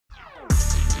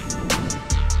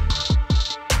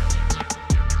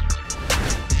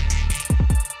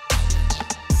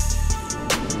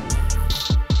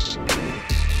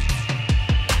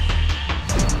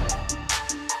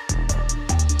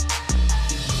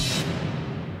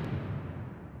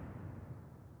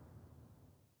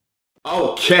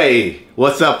Okay,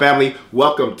 what's up, family?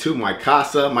 Welcome to my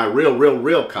casa, my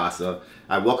real casa.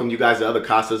 I welcome you guys to other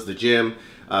casas, the gym,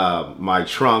 my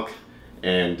trunk,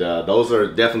 and those are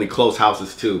definitely close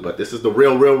houses too. But this is the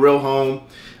real home.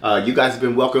 You guys have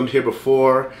been welcomed here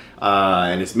before,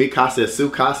 and it's mi casa, it's su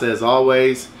casa as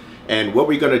always. And what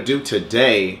we're gonna do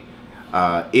today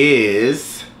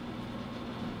is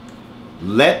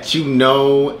let you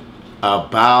know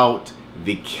about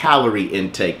the calorie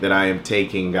intake that I am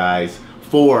taking, guys,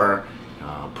 for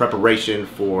preparation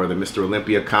for the Mr.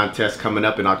 Olympia contest coming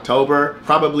up in October.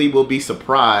 Probably will be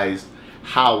surprised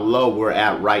how low we're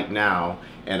at right now,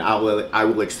 and I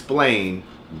will explain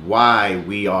why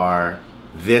we are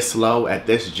this low at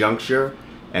this juncture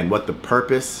and what the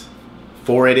purpose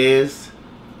for it is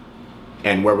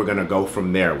and where we're gonna go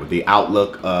from there, with the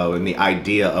outlook and the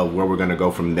idea of where we're gonna go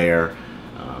from there,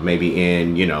 maybe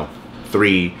in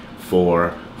 3,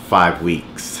 4, 5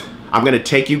 weeks. I'm gonna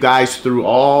take you guys through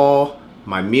all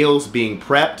my meals being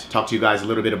prepped, talk to you guys a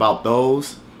little bit about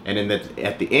those, and then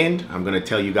at the end, I'm gonna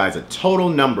tell you guys a total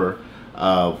number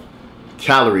of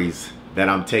calories that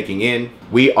I'm taking in.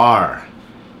 We are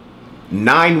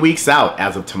 9 weeks out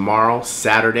as of tomorrow,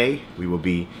 Saturday. We will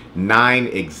be 9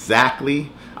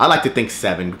 exactly. I like to think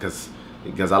 7 because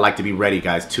I like to be ready,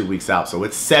 guys, 2 weeks out. So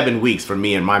it's 7 weeks for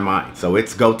me in my mind. So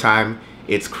it's go time,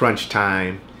 it's crunch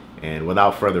time. And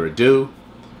without further ado,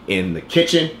 in the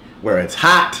kitchen where it's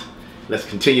hot, let's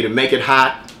continue to make it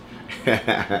hot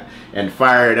and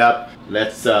fire it up.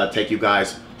 Let's take you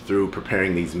guys through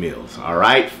preparing these meals. All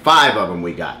right, 5 of them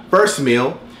we got. First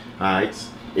meal, all right,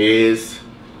 is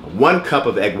 1 cup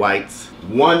of egg whites,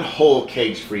 1 whole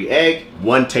cage-free egg,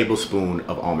 1 tablespoon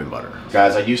of almond butter.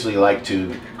 Guys, I usually like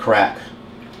to crack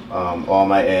all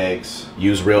my eggs,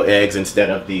 use real eggs instead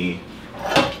of the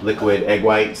liquid egg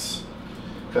whites,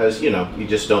 because you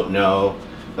just don't know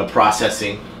the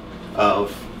processing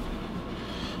of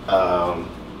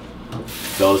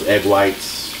those egg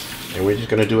whites. And we're just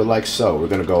gonna do it like so. We're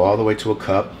gonna go all the way to a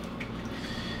cup,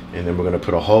 and then we're gonna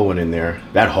put a whole one in there.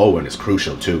 That whole one is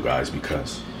crucial too, guys,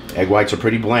 because egg whites are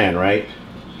pretty bland, right?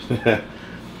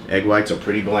 Egg whites are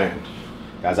pretty bland.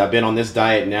 Guys, I've been on this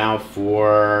diet now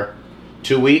for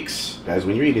 2 weeks. Guys,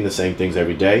 when you're eating the same things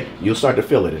every day, you'll start to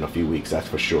feel it in a few weeks, that's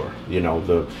for sure.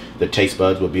 The taste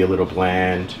buds will be a little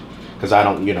bland, because I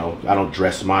don't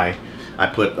dress I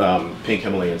put pink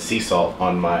Himalayan sea salt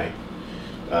on my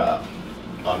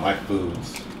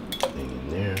foods. Thing in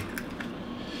there.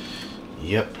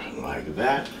 Yep, like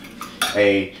that.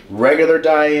 A regular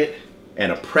diet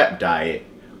and a prep diet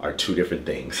are 2 different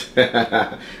things.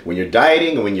 When you're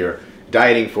dieting and when you're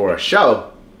dieting for a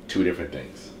show, 2 different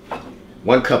things.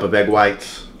 1 cup of egg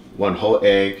whites, 1 whole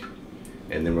egg,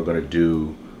 and then we're gonna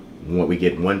do we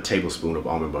get 1 tablespoon of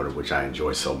almond butter, which I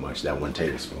enjoy so much, that 1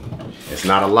 tablespoon. It's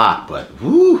not a lot, but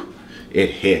whoo,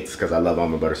 it hits, because I love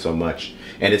almond butter so much.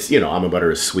 And it's, almond butter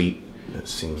is sweet. It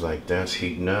seems like that's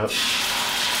heating up.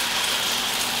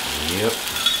 Yep.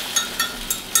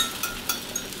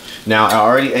 Now, I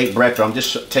already ate breakfast. I'm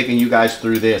just taking you guys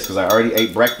through this because I already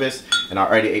ate breakfast and I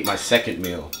already ate my second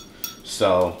meal.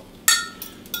 So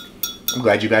I'm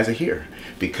glad you guys are here,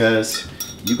 because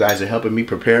you guys are helping me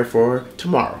prepare for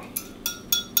tomorrow.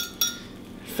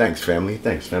 Thanks, family.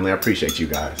 Thanks, family. I appreciate you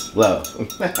guys. Love.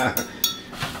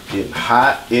 Getting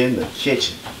hot in the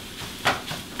kitchen.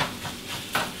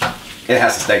 It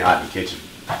has to stay hot in the kitchen.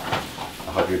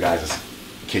 I hope your guys'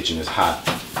 kitchen is hot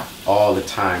all the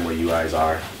time where you guys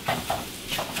are.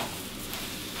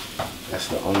 That's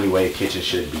the only way a kitchen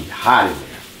should be, hot in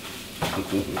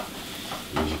there.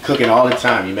 You're cooking all the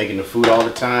time. You're making the food all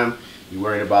the time. You're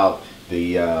worried about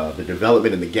the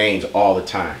development and the gains all the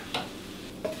time.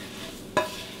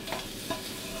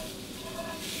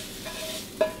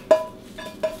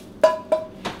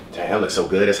 Damn, that looks so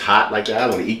good. It's hot like that. I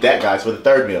want to eat that, guys, for the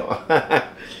 3rd meal.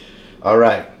 All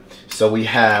right. So we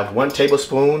have 1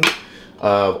 tablespoon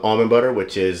of almond butter,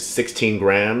 which is 16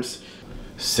 grams.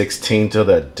 16 to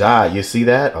the dot. You see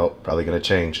that? Oh, probably gonna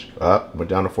change. We're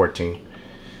down to 14.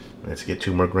 Let's get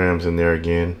 2 more grams in there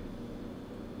again.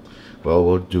 Well,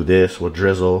 we'll do this. We'll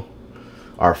drizzle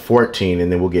our 14,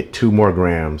 and then we'll get 2 more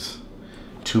grams.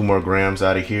 2 more grams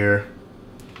out of here,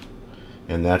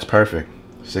 and that's perfect.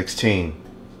 16.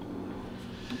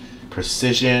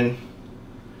 Precision,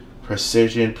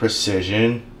 precision,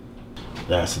 precision.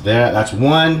 That's that. That's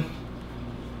 1.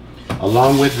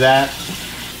 Along with that,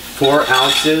 4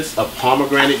 ounces of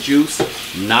pomegranate juice,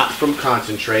 not from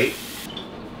concentrate.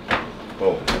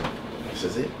 Oh, this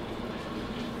is it.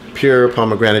 Pure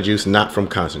pomegranate juice, not from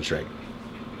concentrate.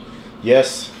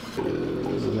 Yes,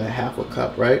 this is a half a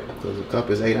cup, right? Because a cup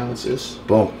is 8 ounces.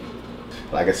 Boom.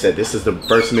 Like I said, this is the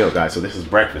first meal, guys. So this is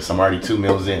breakfast. I'm already 2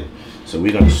 meals in. So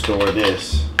we're gonna store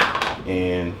this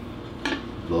in a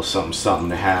little something something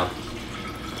to have.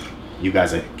 You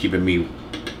guys are keeping me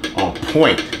on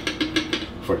point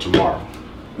for tomorrow.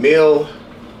 Meal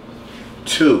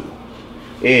 2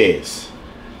 is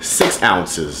 6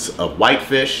 ounces of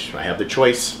whitefish. I have the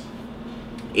choice,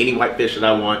 any whitefish that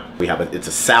I want. We have it's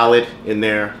a salad in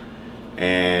there,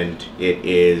 and it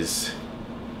is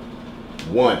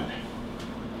 1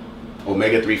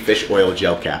 omega-3 fish oil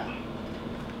gel cap.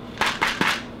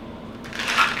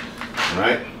 All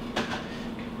right,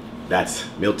 that's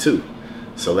meal 2.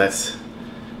 So let's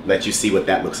let you see what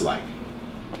that looks like.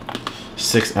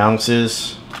 6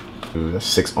 ounces. Ooh, that's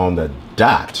 6 on the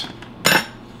dot.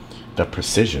 The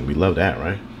precision, we love that,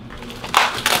 right?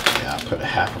 Yeah, I'll put a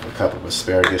half of a cup of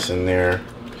asparagus in there.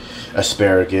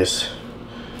 Asparagus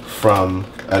from,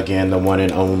 again, the one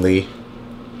and only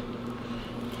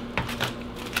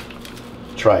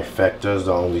Trifecta is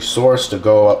the only source to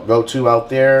go to out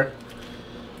there.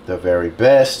 The very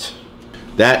best.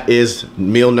 That is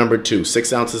meal number 2.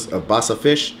 6 ounces of basa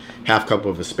fish, half cup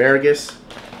of asparagus,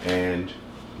 and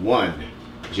 1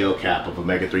 gel cap of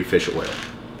omega-3 fish oil.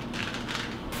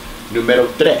 Numero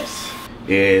 3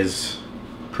 is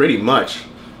pretty much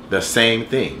the same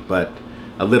thing, but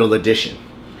a little addition.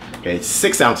 Okay, it's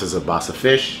 6 ounces of basa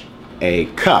fish, a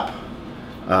cup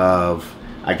of,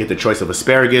 I get the choice of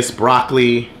asparagus,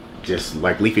 broccoli, just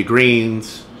like leafy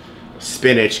greens,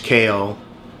 spinach, kale,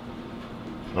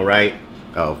 all right,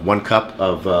 1 cup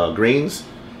of greens,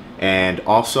 and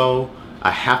also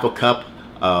a half a cup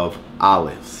of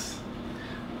olives.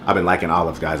 I've been liking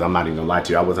olives, guys. I'm not even gonna lie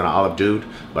to you. I wasn't an olive dude,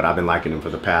 but I've been liking them for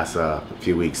the past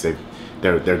few weeks.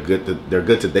 They're good.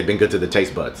 They've been good to the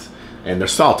taste buds, and they're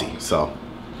salty. So,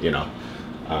 you know,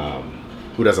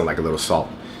 who doesn't like a little salt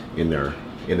in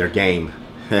their game?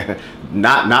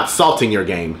 not salting your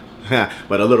game,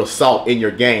 but a little salt in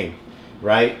your game,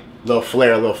 right? A little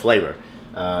flair, a little flavor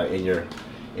in your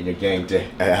game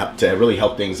to really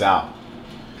help things out.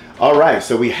 All right,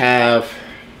 so we have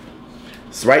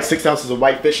 6 ounces of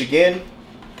white fish again,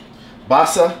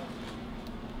 basa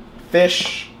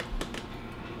fish.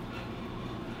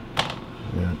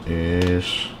 That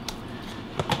is,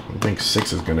 I think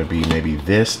 6 is going to be maybe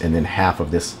this, and then half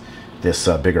of this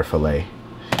bigger fillet.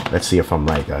 Let's see if I'm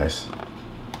right, guys.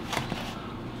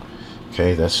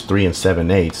 Okay, that's 3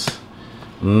 7/8.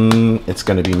 It's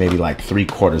going to be maybe like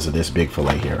 3/4 of this big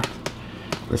fillet here.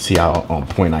 Let's see how on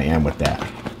point I am with that.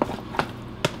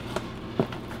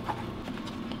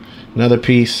 Another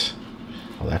piece.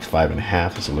 Oh, that's 5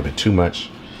 1/2. That's a little bit too much.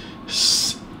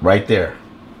 Right there.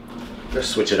 Let's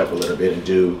switch it up a little bit and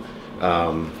do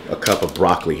a cup of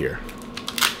broccoli here.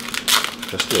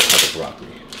 Let's do a cup of broccoli.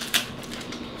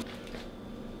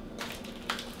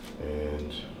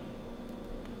 And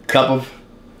cup of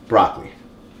broccoli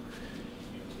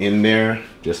in there,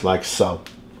 just like so.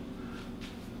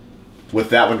 With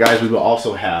that one, guys, we will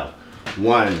also have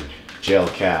 1 gel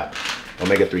cap,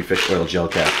 omega-3 fish oil gel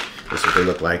cap. This is what they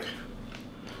look like.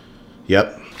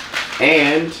 Yep.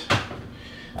 And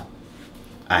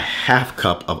a half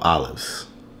cup of olives.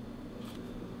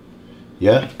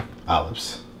 Yeah,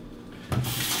 olives.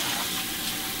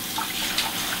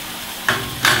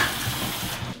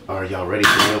 Are y'all ready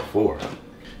for meal 4?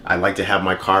 I like to have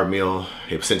my carb meal,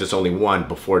 since it's only 1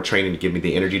 before training to give me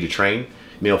the energy to train.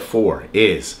 Meal 4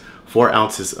 is 4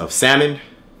 ounces of salmon,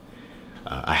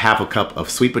 a half a cup of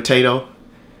sweet potato,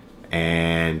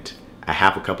 and a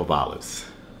half a cup of olives.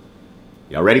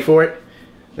 Y'all ready for it?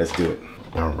 Let's do it.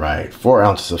 All right, 4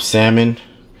 ounces of salmon.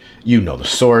 You know the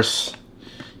source.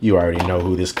 You already know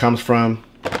who this comes from.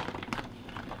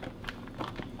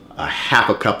 A half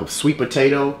a cup of sweet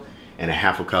potato and a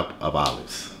half a cup of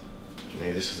olives.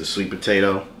 Okay, this is the sweet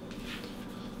potato.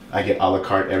 I get a la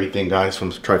carte everything, guys,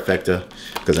 from Trifecta,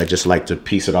 because I just like to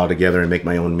piece it all together and make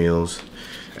my own meals.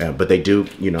 But they do,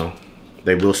 you know,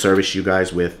 they will service you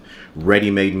guys with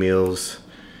ready-made meals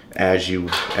as you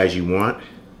want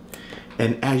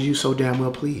and as you so damn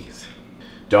well please.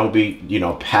 Don't be, you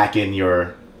know, packing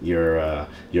your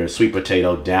sweet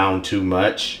potato down too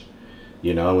much,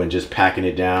 you know, and just packing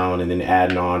it down and then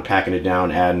adding on, packing it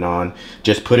down, adding on.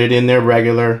 Just put it in there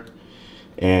regular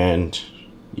and,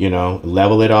 you know,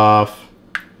 level it off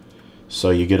so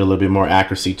you get a little bit more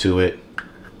accuracy to it.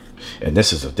 And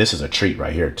this is a treat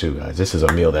right here too, guys. This is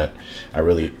a meal that I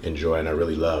really enjoy and I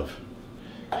really love.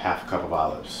 Half a cup of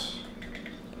olives.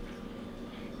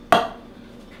 Half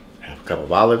a cup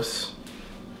of olives.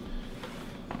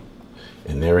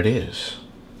 And there it is.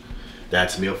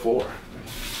 That's meal 4.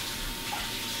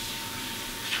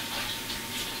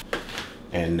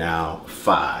 And now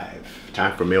 5.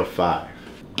 Time for meal 5.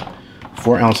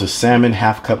 4 ounces salmon,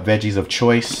 half cup veggies of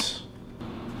choice.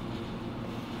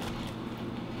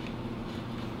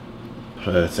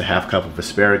 It's a half cup of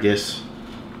asparagus.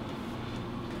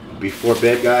 Before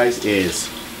bed, guys, is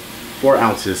 4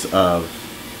 ounces of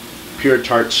pure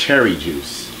tart cherry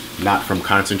juice, not from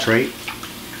concentrate.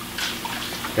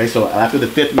 Okay, so after the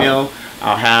 5th meal,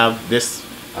 I'll have this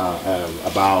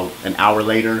about an hour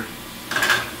later,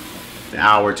 an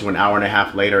hour to an hour and a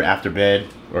half later after bed,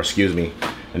 or excuse me,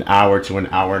 an hour to an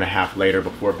hour and a half later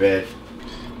before bed.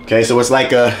 Okay, so it's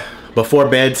like a before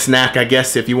bed snack, I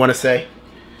guess, if you want to say,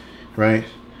 right?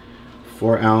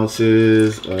 4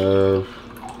 ounces of,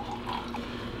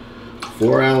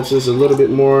 4 ounces, a little bit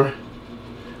more.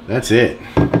 That's it.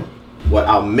 What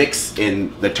I'll mix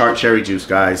in the tart cherry juice,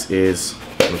 guys, is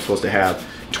I'm supposed to have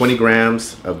 20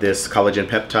 grams of this collagen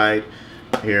peptide.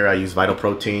 Here I use Vital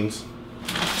Proteins.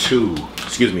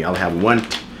 I'll have 1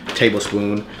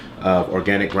 tablespoon of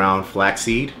organic ground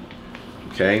flaxseed.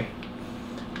 Okay.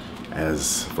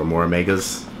 As for more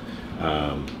omegas,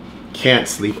 can't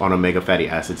sleep on omega fatty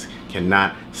acids.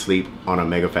 Cannot sleep on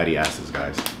omega fatty acids,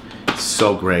 guys. It's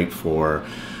so great for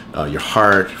your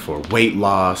heart, for weight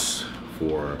loss,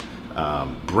 for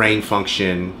brain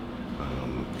function,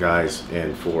 guys,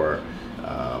 and for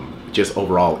just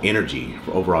overall energy,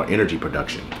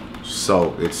 production.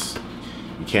 So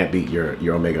you can't beat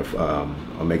your omega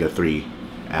 3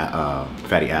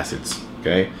 fatty acids.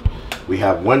 Okay, we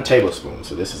have 1 tablespoon,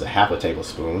 so this is a half a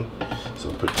tablespoon. So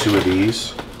we'll put 2 of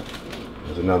these.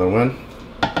 There's another one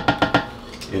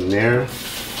in there.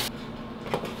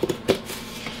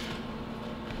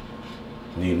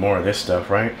 Need more of this stuff,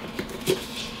 right?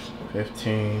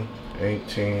 15,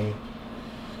 18,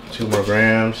 2 more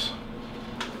grams.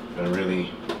 I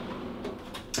really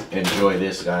enjoy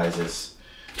this, guys. Is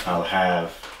I'll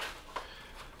have,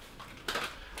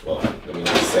 well, let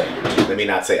me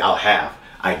not say I'll have.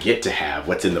 I get to have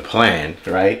what's in the plan,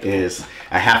 right? Is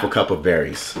a half a cup of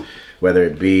berries, whether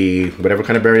it be whatever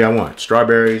kind of berry I want.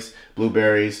 Strawberries,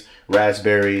 blueberries,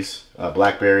 raspberries,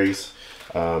 blackberries.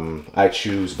 I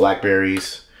choose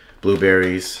blackberries,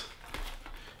 blueberries,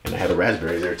 and I have the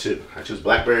raspberries there too. I choose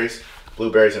blackberries,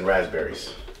 blueberries, and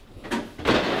raspberries.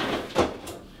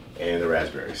 And the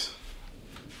raspberries.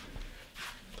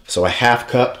 So a half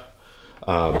cup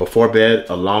before bed,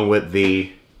 along with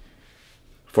the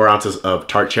 4 ounces of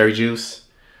tart cherry juice,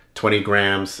 20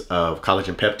 grams of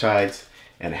collagen peptides,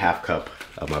 and a half cup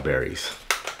of my berries.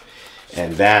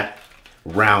 And that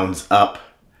rounds up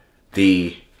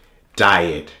the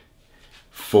diet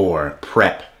for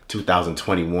Prep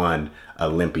 2021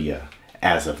 Olympia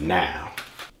as of now.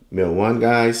 Meal 1,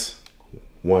 guys,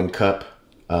 1 cup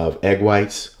of egg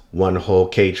whites, 1 whole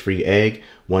cage-free egg,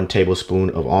 1 tablespoon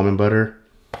of almond butter.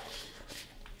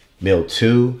 Meal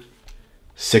 2,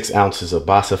 6 ounces of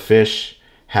basa fish,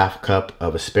 half cup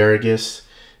of asparagus.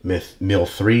 Meal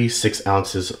 3, 6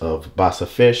 ounces of basa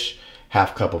fish,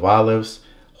 half cup of olives,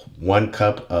 1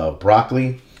 cup of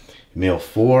broccoli. Meal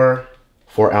 4,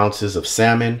 4 ounces of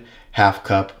salmon, half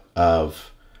cup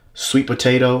of sweet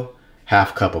potato,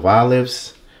 half cup of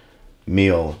olives.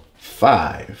 Meal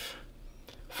 5,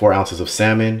 4 ounces of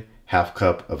salmon, half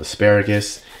cup of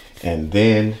asparagus. And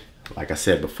then, like I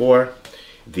said before,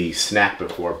 the snack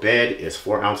before bed is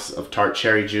 4 ounces of tart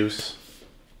cherry juice,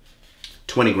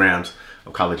 20 grams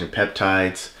of collagen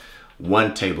peptides,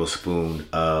 1 tablespoon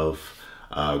of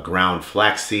ground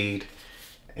flaxseed,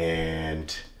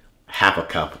 and half a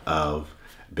cup of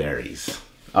berries.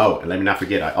 Oh, and let me not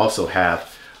forget, I also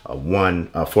have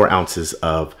 4 ounces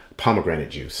of pomegranate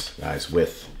juice, guys,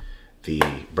 with the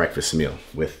breakfast meal,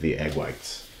 with the egg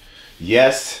whites.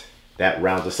 Yes, that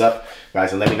rounds us up,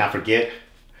 guys. And let me not forget,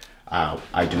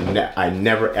 I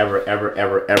never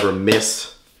ever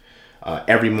miss.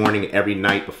 Every morning, every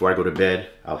night before I go to bed,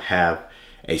 I'll have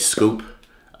a scoop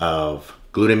of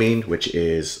glutamine, which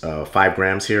is 5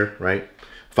 grams here, right?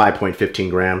 5.15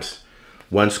 grams.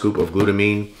 1 scoop of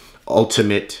glutamine,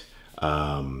 ultimate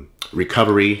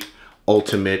recovery,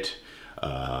 ultimate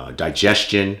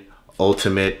digestion,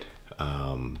 ultimate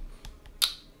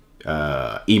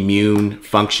immune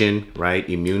function, right?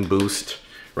 Immune boost,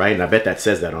 right? And I bet that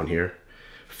says that on here.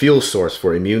 Fuel source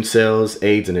for immune cells,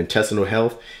 aids in intestinal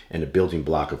health, and a building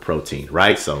block of protein,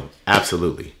 right? So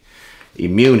absolutely.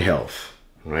 Immune health,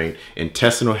 right?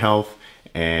 Intestinal health,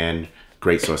 and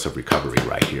great source of recovery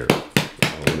right here.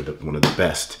 One of the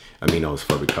best aminos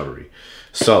for recovery.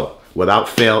 So without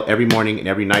fail, every morning and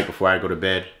every night before I go to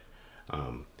bed,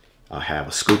 I'll have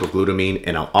a scoop of glutamine,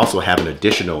 and I'll also have an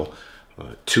additional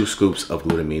 2 scoops of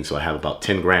glutamine. So I have about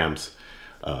 10 grams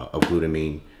of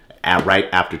glutamine right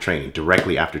after training,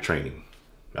 directly after training.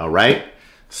 All right.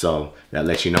 So that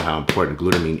lets you know how important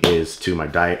glutamine is to my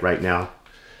diet right now.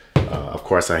 Of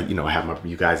course, I have my,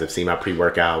 you guys have seen my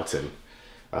pre-workouts and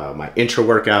my intra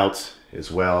workouts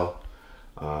as well.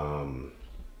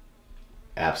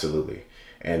 Absolutely.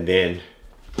 And then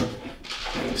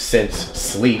since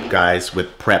sleep, guys,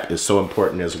 with prep is so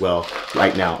important as well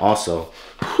right now also,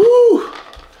 whew,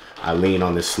 I lean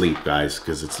on this sleep, guys,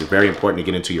 because it's very important to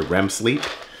get into your REM sleep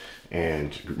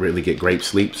and really get great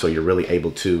sleep, so you're really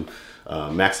able to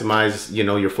maximize,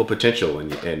 your full potential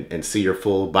and see your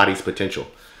full body's potential.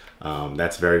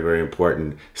 That's very, very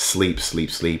important. Sleep,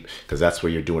 because that's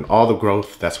where you're doing all the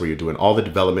growth. That's where you're doing all the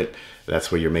development.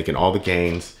 That's where you're making all the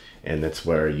gains. And that's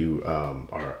where you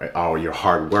your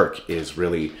hard work is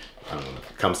really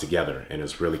comes together and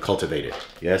is really cultivated.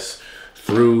 Yes,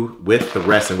 with the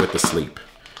rest and with the sleep.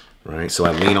 Right. So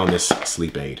I lean on this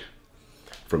sleep aid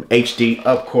from HD,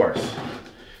 of course.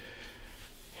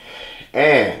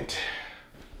 And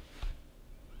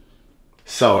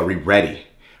so are we ready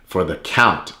for the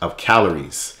count of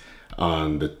calories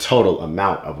on the total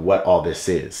amount of what all this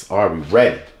is? Are we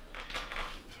ready?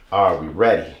 Are we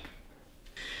ready?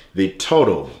 The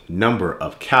total number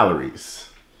of calories.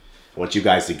 I want you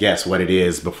guys to guess what it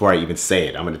is before I even say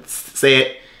it. I'm going to say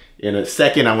it in a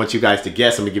second. I want you guys to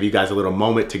guess. I'm going to give you guys a little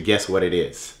moment to guess what it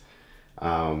is.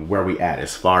 Where we at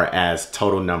as far as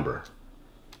total number.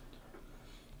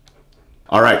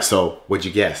 All right, so what'd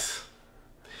you guess?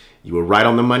 You were right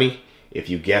on the money if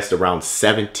you guessed around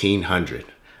 1,700.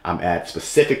 I'm at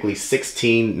specifically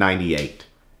 1,698.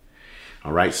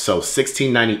 All right, so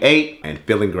 1,698 and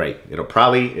feeling great.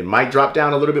 It might drop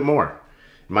down a little bit more.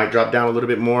 It might drop down a little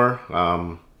bit more,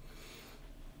 so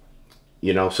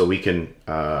we can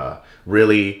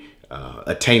really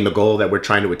attain the goal that we're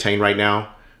trying to attain right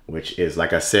now, which is,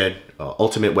 like I said,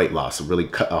 ultimate weight loss. Really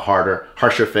a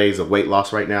harsher phase of weight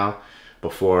loss right now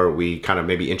before we kind of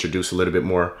maybe introduce a little bit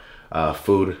more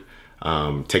food,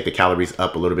 take the calories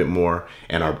up a little bit more,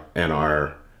 and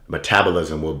our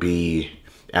metabolism will be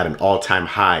at an all-time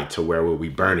high to where we'll be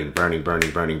burning,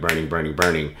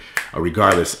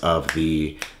 regardless of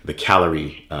the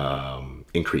calorie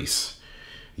increase.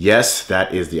 Yes,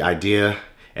 that is the idea,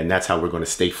 and that's how we're going to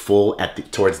stay full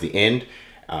towards the end,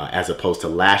 as opposed to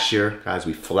last year, guys.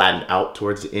 We flattened out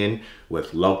towards the end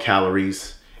with low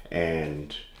calories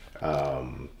and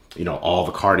all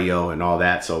the cardio and all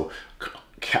that. So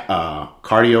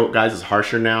cardio, guys, is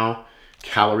harsher now.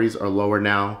 Calories are lower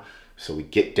now. So we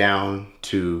get down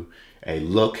to a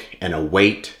look and a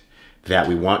weight that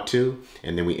we want to,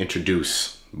 and then we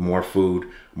introduce more food,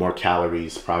 more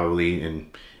calories, probably in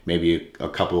maybe a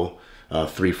couple,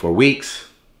 3-4 weeks.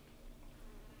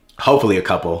 Hopefully a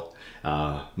couple,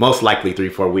 most likely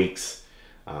 3-4 weeks,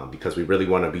 because we really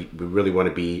want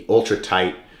to be ultra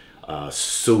tight,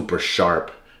 super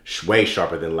sharp, way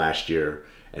sharper than last year,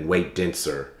 and way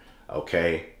denser.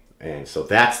 Okay, and so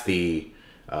that's the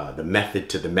method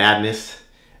to the madness.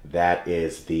 That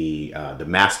is the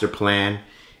master plan,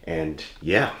 and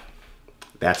yeah,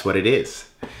 that's what it is.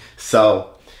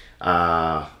 So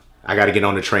I got to get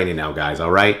on the training now, guys.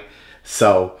 All right.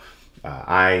 So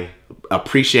I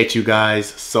appreciate you guys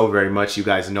so very much. You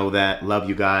guys know that. Love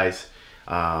you guys.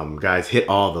 Guys, hit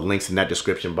all the links in that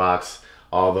description box.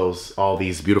 All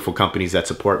these beautiful companies that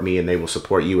support me, and they will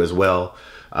support you as well.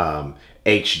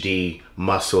 HD,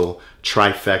 Muscle,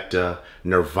 Trifecta,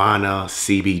 Nirvana,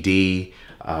 CBD,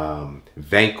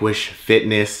 Vanquish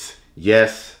Fitness,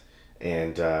 yes,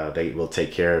 and they will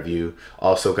take care of you.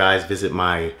 Also, guys, visit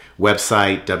my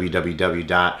website,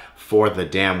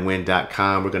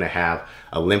 www.forthedamnwin.com. We're going to have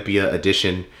Olympia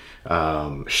edition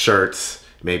shirts,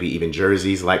 maybe even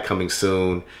jerseys coming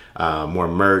soon, more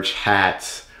merch,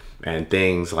 hats, and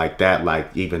things like that, like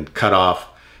even cut off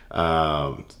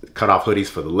hoodies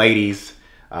for the ladies.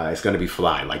 It's going to be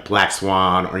fly, like Black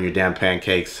Swan or your damn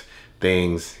pancakes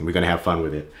things, and we're going to have fun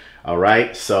with it. All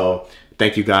right, so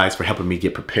thank you guys for helping me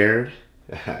get prepared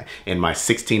in my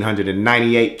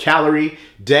 1,698 calorie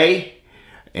day,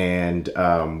 and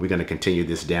we're going to continue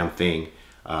this damn thing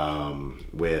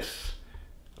with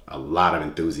a lot of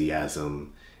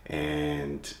enthusiasm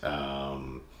and a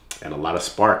lot of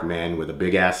spark, man, with a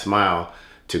big ass smile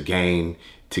to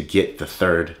get the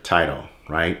third title,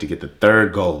 right? To get the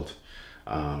third gold.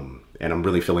 And I'm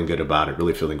really feeling good about it,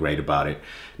 really feeling great about it.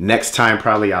 Next time,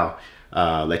 probably I'll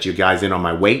let you guys in on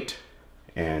my weight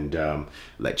and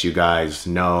let you guys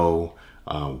know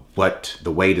what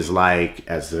the weight is like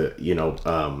as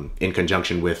in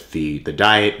conjunction with the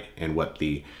diet, and what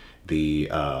the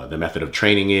method of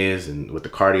training is, and what the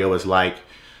cardio is like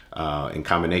in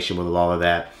combination with all of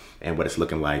that, and what it's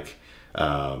looking like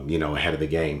ahead of the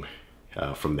game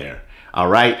from there. All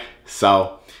right,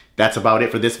 so that's about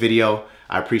it for this video.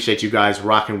 I appreciate you guys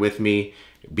rocking with me.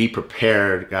 Be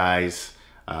prepared, guys,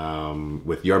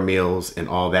 with your meals and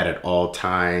all that at all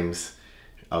times,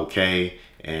 okay?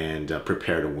 And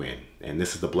prepare to win. And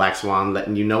this is the Black Swan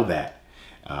letting you know that.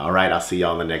 All right, I'll see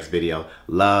y'all in the next video.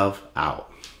 Love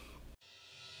out.